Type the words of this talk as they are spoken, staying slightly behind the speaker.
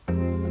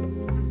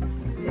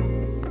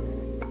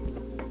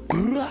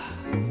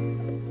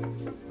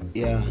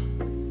Yeah,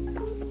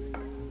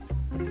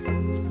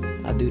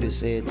 I do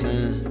this every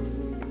time.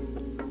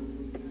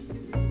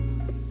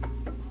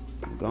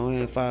 Go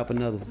ahead and fire up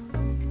another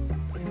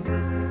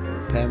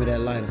one. Pass me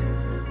that lighter.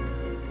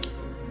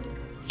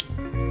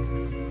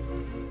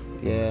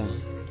 Yeah.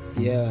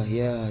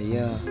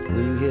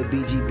 When you hear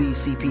BGB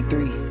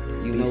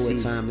CP3, you know what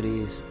time it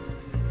is.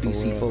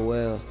 BC for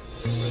well.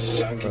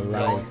 For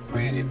life.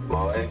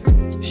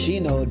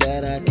 She know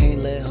that I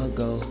can't let her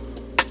go.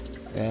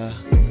 Yeah.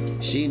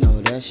 She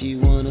know that she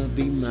wanna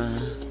be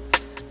mine.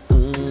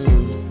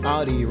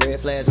 All these red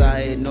flags,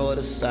 I ignore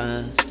the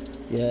signs.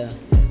 Yeah.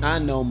 I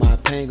know my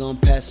pain gon'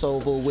 pass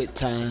over with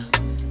time.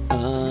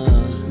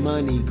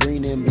 Money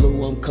green and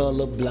blue, I'm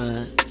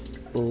colorblind.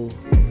 Ooh,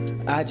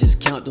 I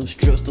just count them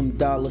strips, them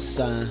dollar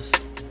signs.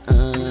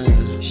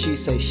 She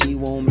say she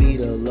want me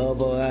to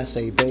love her, I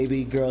say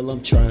baby girl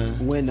I'm trying.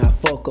 When I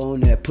fuck on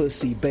that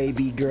pussy,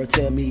 baby girl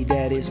tell me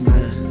that it's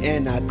mine.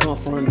 And I come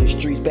from the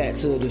streets back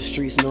to the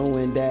streets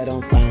knowing that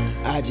I'm fine.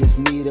 I just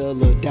need a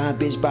little dime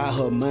bitch buy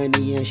her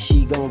money and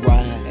she gon'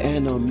 ride.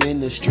 And I'm in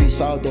the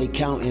streets all day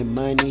counting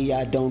money,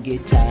 I don't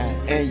get tired.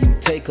 And you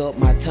take up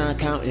my time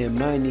counting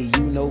money,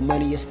 you know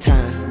money is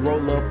time.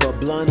 Roll up a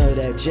blunt of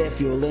that jet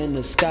fuel in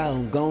the sky,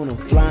 I'm gone, I'm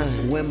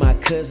flying. When my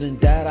cousin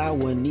died, I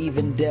wasn't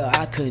even there,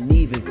 I couldn't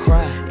even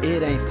cry.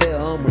 It ain't fair,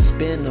 I'ma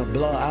spin the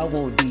block, I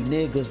want these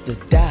niggas to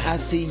die. I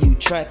see you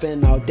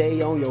trapping all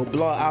day on your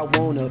block, I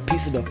want a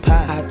piece of the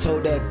pie. I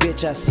told that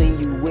bitch I seen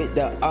you with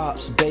the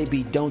ops,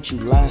 baby don't you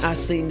lie. I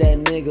seen that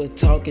nigga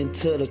talking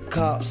to the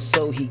cops,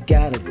 so he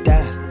gotta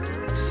die.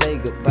 Say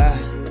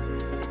goodbye,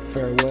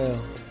 farewell.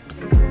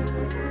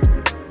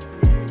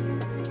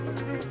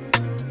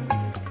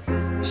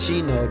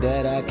 She know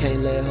that I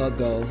can't let her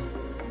go.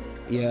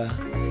 Yeah,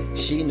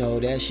 she know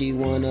that she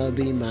wanna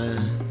be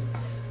mine.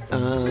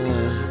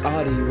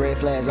 All these red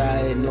flags, I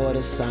ignore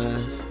the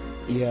signs.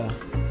 Yeah,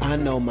 I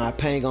know my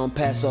pain gon'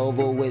 pass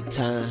over with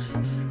time.